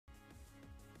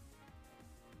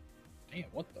Damn,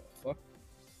 what the fuck?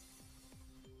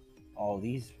 All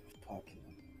these fucking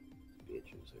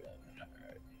bitches are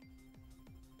alright.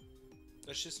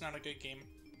 That's just not a good game.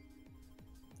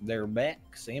 They're back,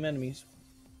 same enemies.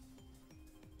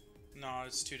 No,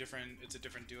 it's two different. It's a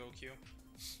different duo queue.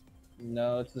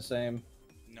 No, it's the same.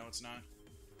 No, it's not.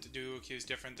 The duo queue is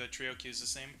different. The trio queue is the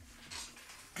same.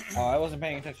 Oh, I wasn't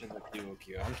paying attention to the duo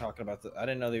queue. I'm talking about the. I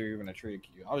didn't know they were even a trio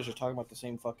queue. I was just talking about the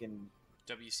same fucking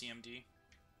WCMD.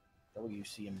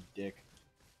 WCM dick.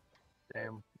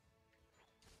 Damn.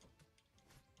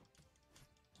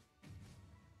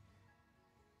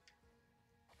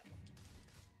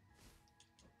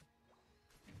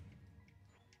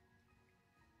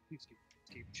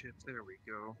 Escape chips. There we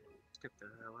go. Let's get the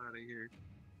hell out of here.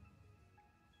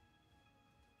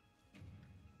 Thank you.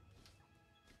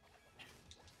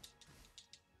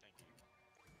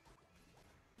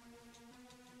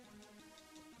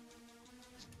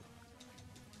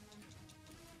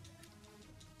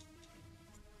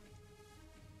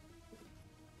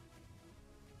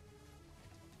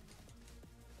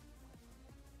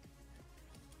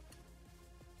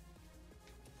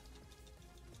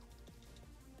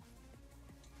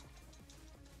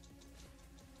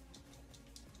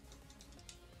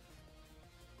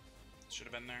 Should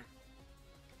have been there.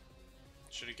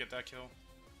 Should he get that kill?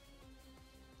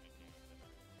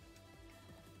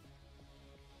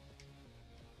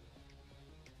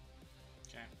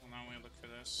 Okay, well now we look for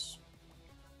this.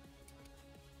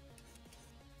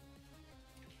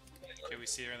 Okay, we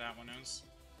see where that one is.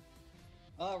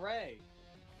 Alright.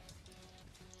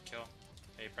 Kill.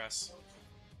 A press.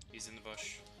 He's in the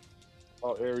bush.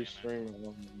 Oh, Aries stream.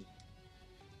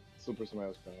 Super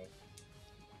Smash Bros.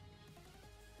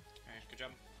 Alright, good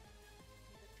job.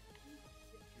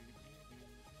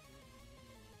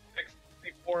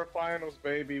 64 finals,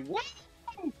 baby. What?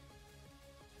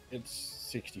 It's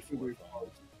 64.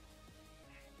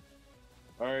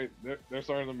 Alright, they're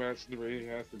starting the match 3. He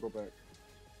has to go back.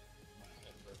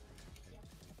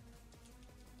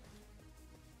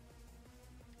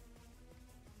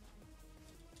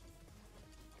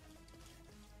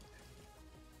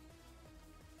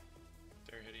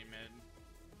 They're hitting mid.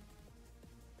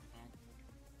 Oh.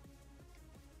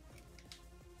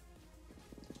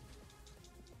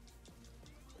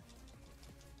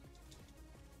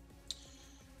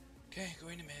 Okay,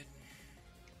 going to mid.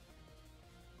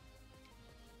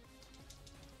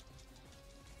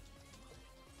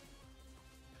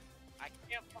 I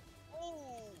can't.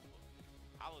 Oh!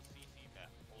 I was CC that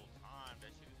whole time.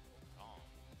 That shit is gone.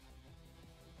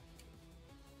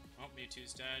 Oh,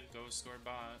 Mewtwo's dead. Go score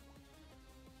bot.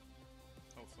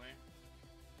 Hopefully.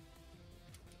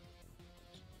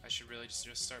 I should really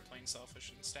just start playing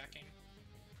selfish and stacking.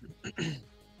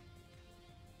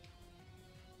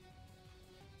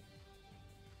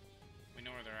 We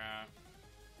know where they're at.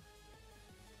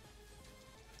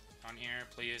 On here,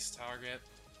 please target.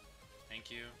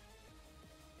 Thank you.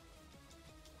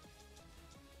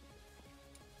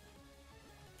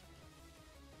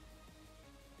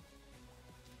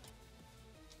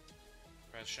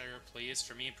 Pressure, please,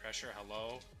 for me. Pressure,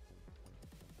 hello.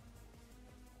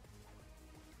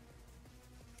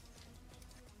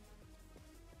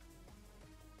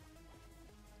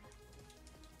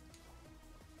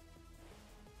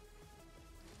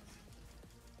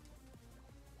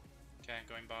 Okay,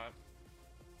 going bot.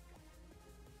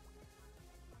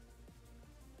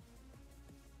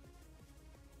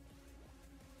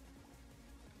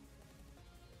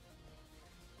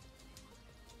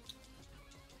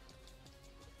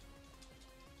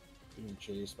 Being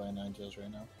chased by Ninetales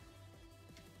right now.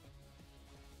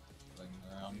 Playing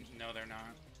around. No, they're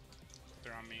not.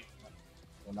 They're on me.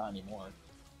 Well, not anymore.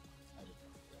 I just.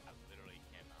 I literally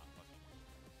cannot fucking.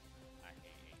 I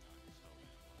hate Aegon so much.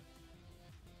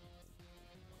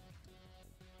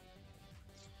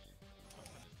 I'm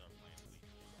gonna start playing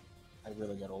League. I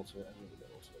really got ultimate. I really got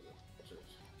ultimate.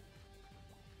 Serious.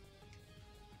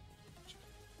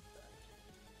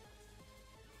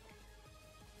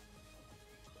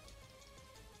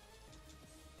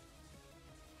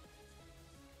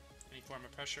 Any form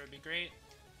of pressure would be great.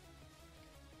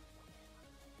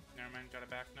 Never mind, got it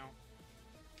back now.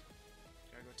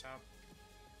 Gotta go top.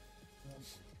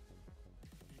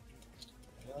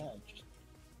 Yeah, just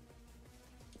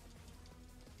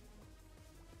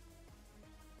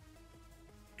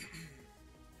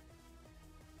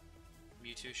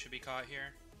Mewtwo should be caught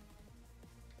here.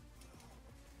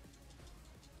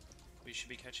 We should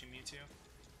be catching Mewtwo.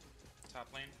 Top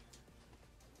lane.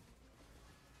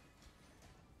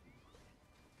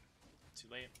 Too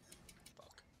late.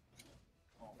 Fuck.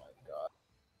 oh my god.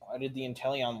 Why did the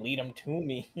Inteleon lead him to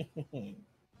me?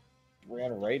 We're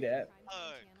gonna rate at.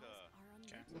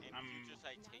 Okay. And you just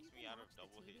like takes me out of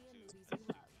double hit too.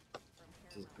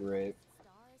 This is great.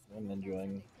 I'm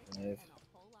enjoying life.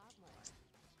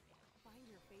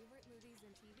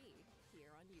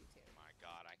 My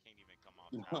God, I can't even come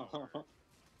off tower.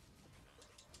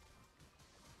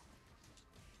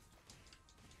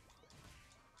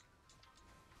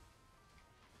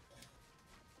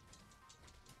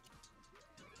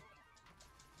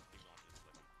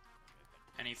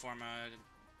 Any form of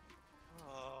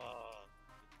Oh,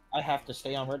 I have to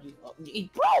stay on Reggie. Oh,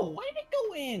 bro, why did it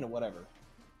go in? Whatever.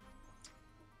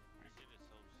 this shit is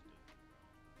so stupid.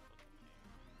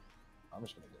 I'm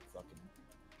just gonna get fucking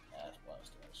ass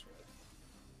blasted, I swear.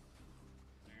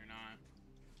 no, you're not.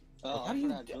 Oh, How I do you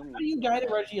forgot how do you die to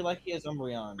Reggie like he has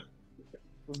Umbreon?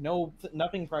 With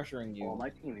nothing pressuring you. Oh, my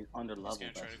team is under He's level.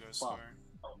 gonna try to go Fuck. slower.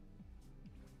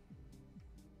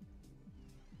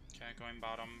 Okay, going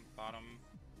bottom, bottom.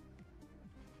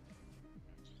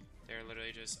 They're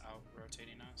literally just out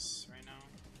rotating us right now.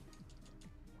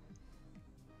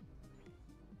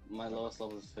 My lowest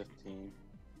level is 15.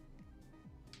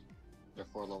 They're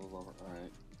 4 levels over.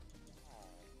 Alright. Oh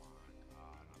my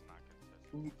God, I'm not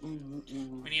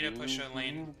contesting. We need to push a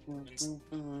lane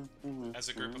as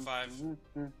a group of 5.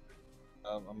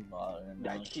 I'm bothering.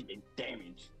 That shit did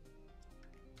damage.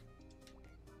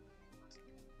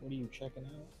 What are you checking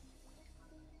out?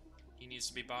 He needs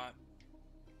to be bought.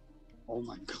 Oh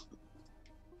my god.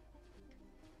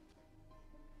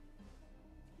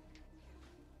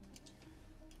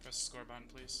 Press the score button,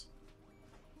 please.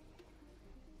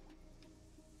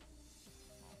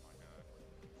 Oh my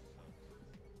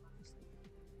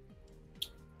God.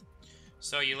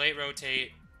 So you late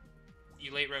rotate.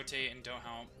 You late rotate and don't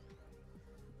help.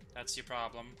 That's your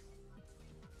problem.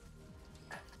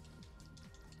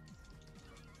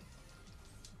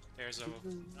 There's an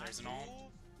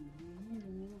ult.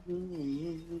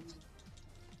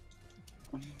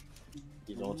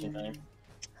 He's ulting him.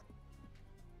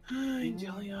 Hi,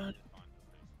 Jillian.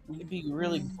 It'd be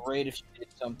really great if you did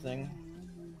something.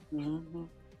 Oh,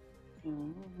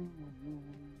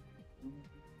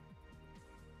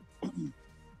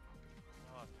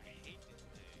 I hate this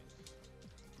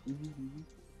thing.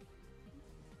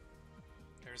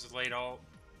 There's a late ult.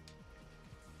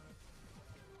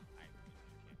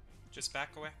 Just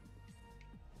back away. I'm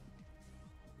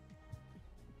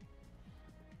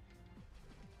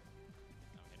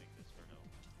hitting this for help.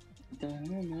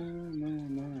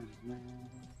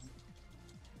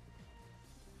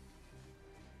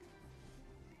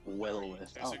 Well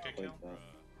with. There's a good kill.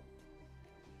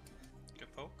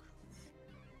 Good poke.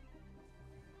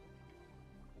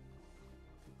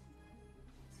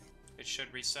 It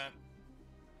should reset.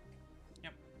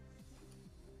 Yep.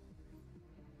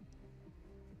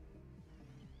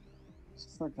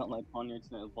 Just like got my pawn unit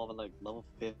to evolve at like level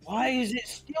 50. Why is it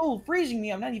still freezing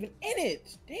me? I'm not even in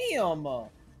it. Damn. What I'm saying.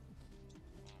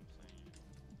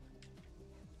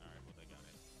 Alright, well, they got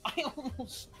it. I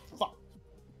almost fuck.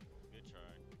 Good try.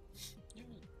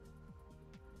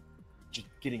 Just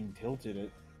getting tilted at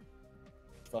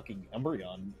fucking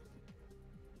Umbreon.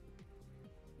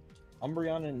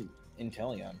 Umbreon and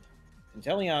Inteleon.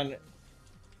 Inteleon,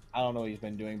 I don't know what he's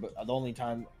been doing, but the only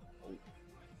time. Oh, you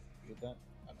get that?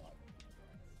 I don't know.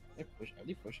 Are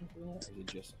they pushing for that? Or is it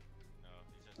just. No, he's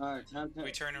just. Alright, time to.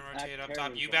 We turn and rotate act up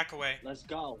top. You carry, back away. Let's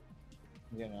go.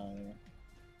 Yeah, no.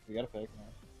 We gotta pick. No.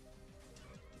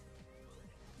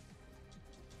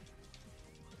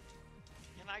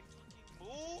 Can I fucking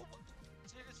move?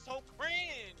 This shit is so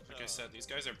cringe. Like I said, these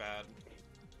guys are bad.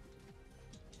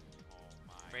 Oh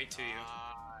my Right to you.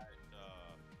 God.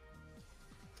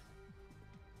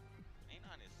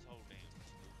 Anon is so damn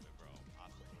stupid, bro. I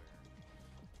swear.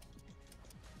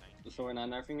 Thank you. So we're not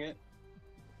nerfing it?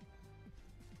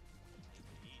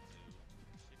 Need to.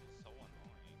 Shit is so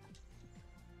annoying.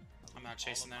 I'm not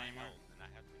chasing that anymore.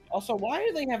 Also, why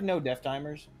do they have no death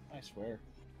timers? I swear.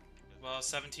 Well,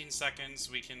 17 seconds,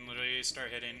 we can literally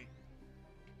start hitting.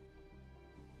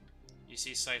 You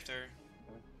see Scyther?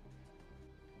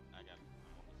 I got him.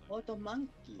 What a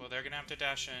monkey. Well, they're gonna have to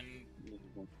dash in.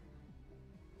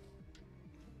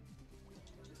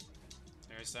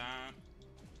 There's that.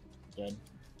 Dead.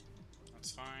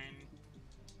 That's fine.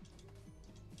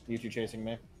 You two chasing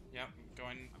me? Yep,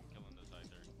 going. I'm killing this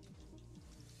either.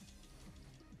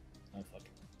 Oh, fuck.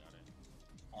 Got it.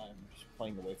 I'm just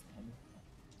playing away from him.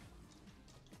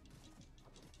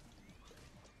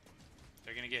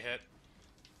 They're gonna get hit.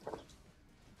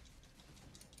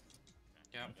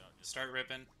 Yep, start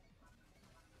ripping.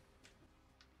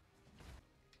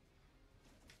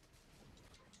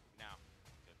 Now.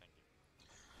 Good, thank you.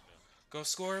 Go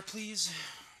score, please.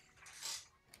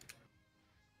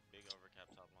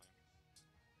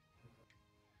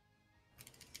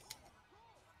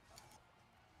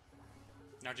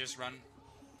 Now just run.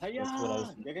 Hiya! That's what I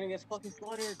was- You're gonna get fucking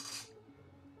slaughtered.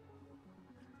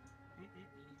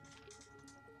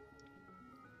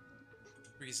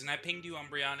 The reason I pinged you,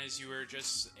 Umbreon, is you were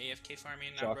just AFK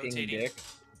farming, not Shocking rotating. dick.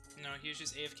 No, he was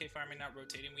just AFK farming, not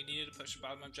rotating. We needed to push the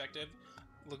bottom objective.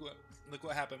 Look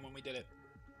what happened when we did it.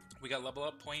 We got level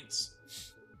up points,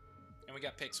 and we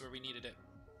got picks where we needed it.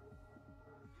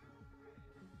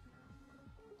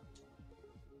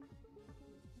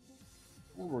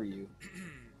 Who were you?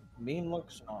 Mean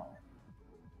looks on.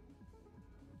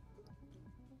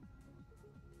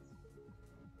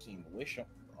 Seen wish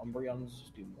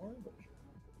Umbreons do more, but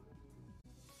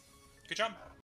Good job.